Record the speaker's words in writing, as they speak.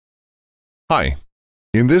Hi.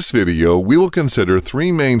 In this video, we will consider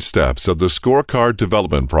three main steps of the scorecard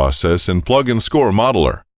development process in Plug&Score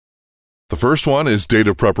Modeler. The first one is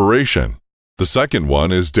data preparation. The second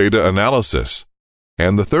one is data analysis.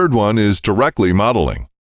 And the third one is directly modeling.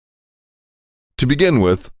 To begin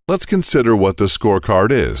with, let's consider what the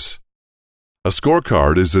scorecard is. A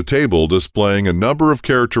scorecard is a table displaying a number of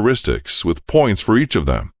characteristics with points for each of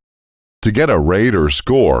them. To get a rate or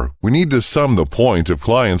score, we need to sum the point of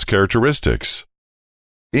clients' characteristics.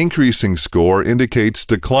 Increasing score indicates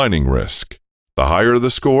declining risk. The higher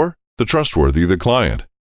the score, the trustworthy the client.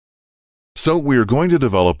 So we are going to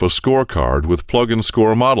develop a scorecard with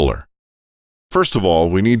Plug&Score Modeler. First of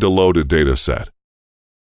all, we need to load a dataset.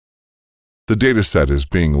 The dataset is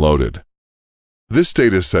being loaded. This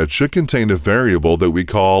dataset should contain a variable that we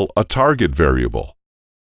call a target variable.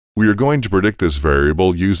 We are going to predict this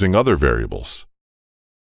variable using other variables.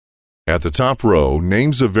 At the top row,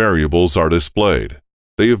 names of variables are displayed.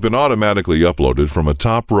 They have been automatically uploaded from a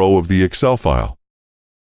top row of the Excel file.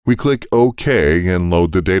 We click OK and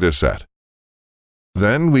load the dataset.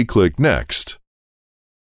 Then we click Next.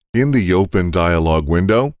 In the Open dialog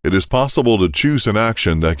window, it is possible to choose an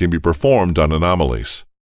action that can be performed on anomalies.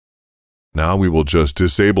 Now we will just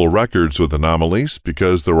disable records with anomalies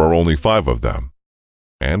because there are only 5 of them.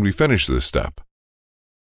 And we finish this step.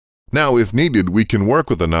 Now, if needed, we can work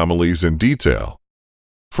with anomalies in detail.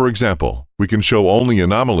 For example, we can show only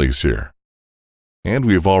anomalies here. And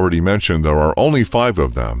we have already mentioned there are only 5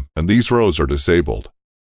 of them, and these rows are disabled.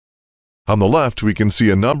 On the left, we can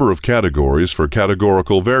see a number of categories for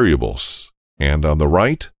categorical variables. And on the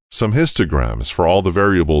right, some histograms for all the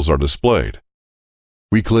variables are displayed.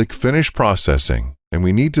 We click Finish Processing, and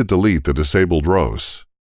we need to delete the disabled rows.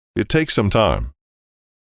 It takes some time.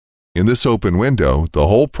 In this open window, the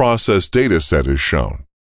whole process dataset is shown.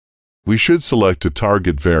 We should select a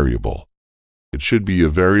target variable. It should be a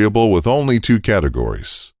variable with only 2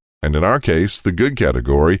 categories, and in our case, the good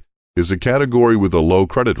category is a category with a low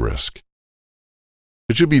credit risk.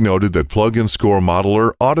 It should be noted that Plug&Score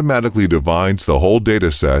Modeler automatically divides the whole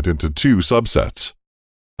dataset into 2 subsets,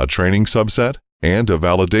 a training subset and a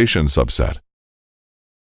validation subset.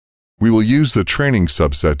 We will use the training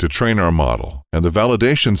subset to train our model, and the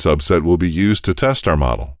validation subset will be used to test our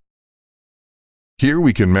model. Here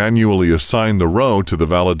we can manually assign the row to the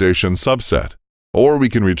validation subset, or we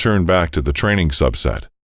can return back to the training subset.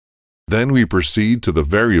 Then we proceed to the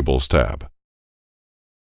Variables tab.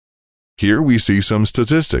 Here we see some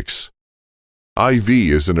statistics. IV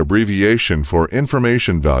is an abbreviation for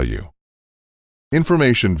Information Value.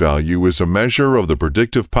 Information value is a measure of the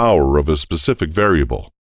predictive power of a specific variable.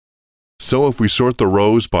 So if we sort the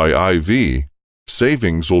rows by IV,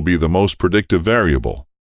 savings will be the most predictive variable,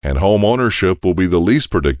 and home ownership will be the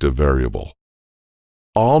least predictive variable.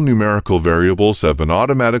 All numerical variables have been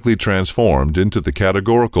automatically transformed into the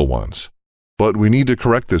categorical ones, but we need to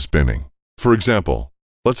correct this binning. For example,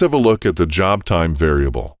 let's have a look at the job time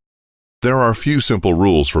variable. There are a few simple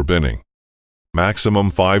rules for binning.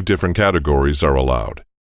 Maximum 5 different categories are allowed.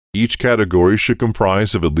 Each category should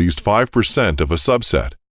comprise of at least 5% of a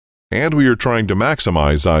subset. And we are trying to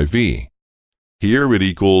maximize IV. Here it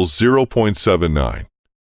equals 0.79.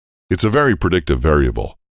 It's a very predictive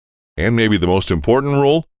variable. And maybe the most important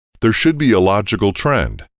rule, there should be a logical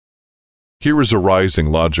trend. Here is a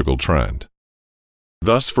rising logical trend.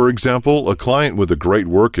 Thus, for example, a client with a great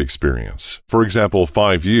work experience, for example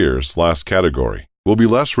 5 years, last category, will be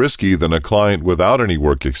less risky than a client without any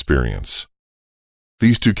work experience.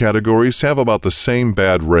 These 2 categories have about the same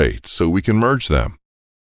bad rate, so we can merge them.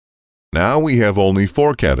 Now we have only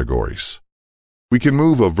 4 categories. We can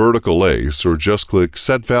move a vertical ace or just click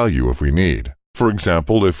Set Value if we need. For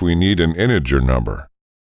example, if we need an integer number.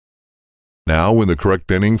 Now, when the correct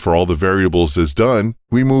binning for all the variables is done,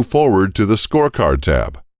 we move forward to the Scorecard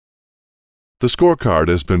tab. The scorecard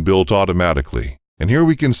has been built automatically, and here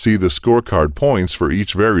we can see the scorecard points for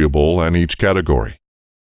each variable and each category.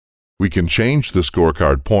 We can change the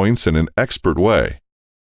scorecard points in an expert way.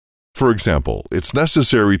 For example, it's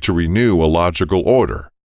necessary to renew a logical order,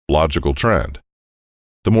 logical trend.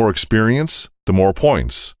 The more experience, the more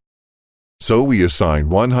points. So we assign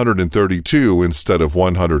 132 instead of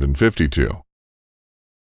 152.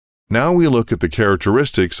 Now we look at the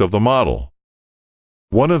characteristics of the model.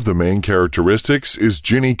 One of the main characteristics is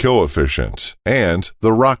Gini coefficient and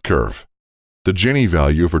the ROC curve. The Gini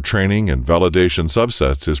value for training and validation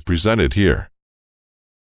subsets is presented here.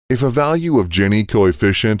 If a value of Gini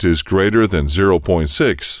coefficient is greater than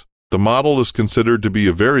 0.6, the model is considered to be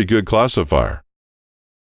a very good classifier.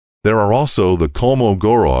 There are also the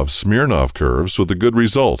Kolmogorov-Smirnov curves with a good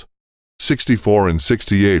result. 64 and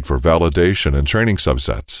 68 for validation and training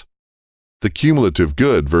subsets, the cumulative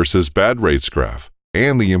good versus bad rates graph,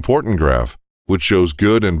 and the important graph, which shows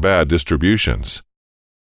good and bad distributions.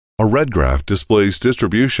 A red graph displays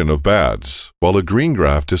distribution of bads, while a green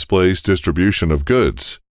graph displays distribution of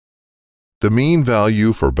goods. The mean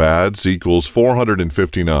value for bads equals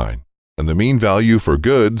 459, and the mean value for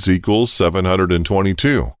goods equals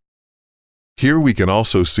 722. Here we can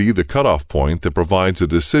also see the cutoff point that provides a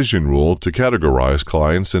decision rule to categorize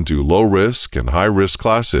clients into low-risk and high-risk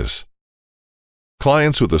classes.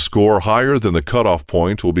 Clients with a score higher than the cutoff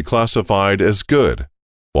point will be classified as good,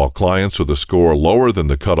 while clients with a score lower than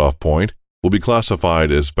the cutoff point will be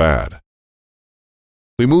classified as bad.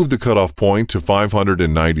 We move the cutoff point to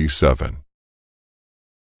 597.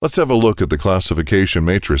 Let's have a look at the classification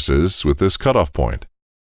matrices with this cutoff point.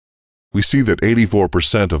 We see that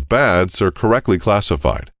 84% of bads are correctly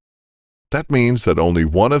classified. That means that only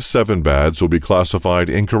 1 of 7 bads will be classified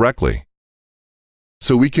incorrectly.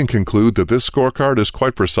 So we can conclude that this scorecard is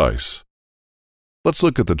quite precise. Let's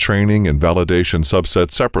look at the training and validation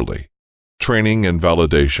subset separately. Training and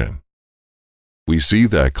validation. We see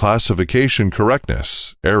that classification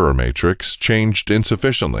correctness, error matrix, changed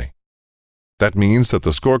insufficiently. That means that the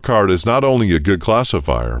scorecard is not only a good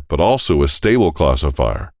classifier, but also a stable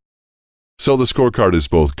classifier. So the scorecard is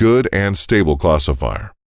both good and stable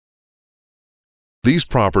classifier. These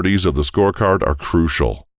properties of the scorecard are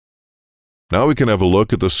crucial. Now we can have a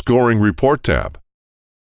look at the Scoring Report tab.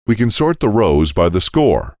 We can sort the rows by the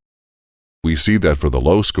score. We see that for the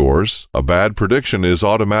low scores, a bad prediction is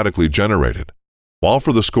automatically generated, while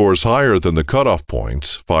for the scores higher than the cutoff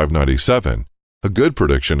points, 597, a good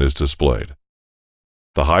prediction is displayed.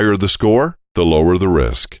 The higher the score, the lower the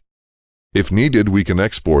risk. If needed, we can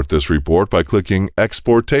export this report by clicking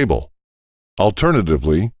Export Table.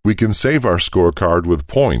 Alternatively, we can save our scorecard with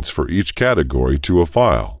points for each category to a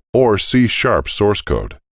file or C# source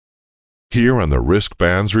code. Here on the Risk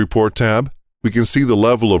Bands Report tab, we can see the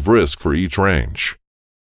level of risk for each range.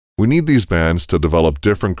 We need these bands to develop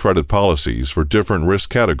different credit policies for different risk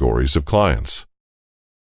categories of clients.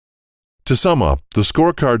 To sum up, the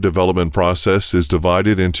scorecard development process is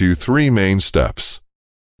divided into 3 main steps: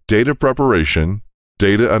 data preparation,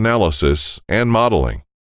 data analysis, and modeling.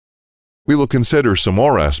 We will consider some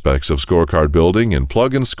more aspects of scorecard building in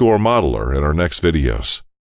Plug&Score Modeler in our next videos.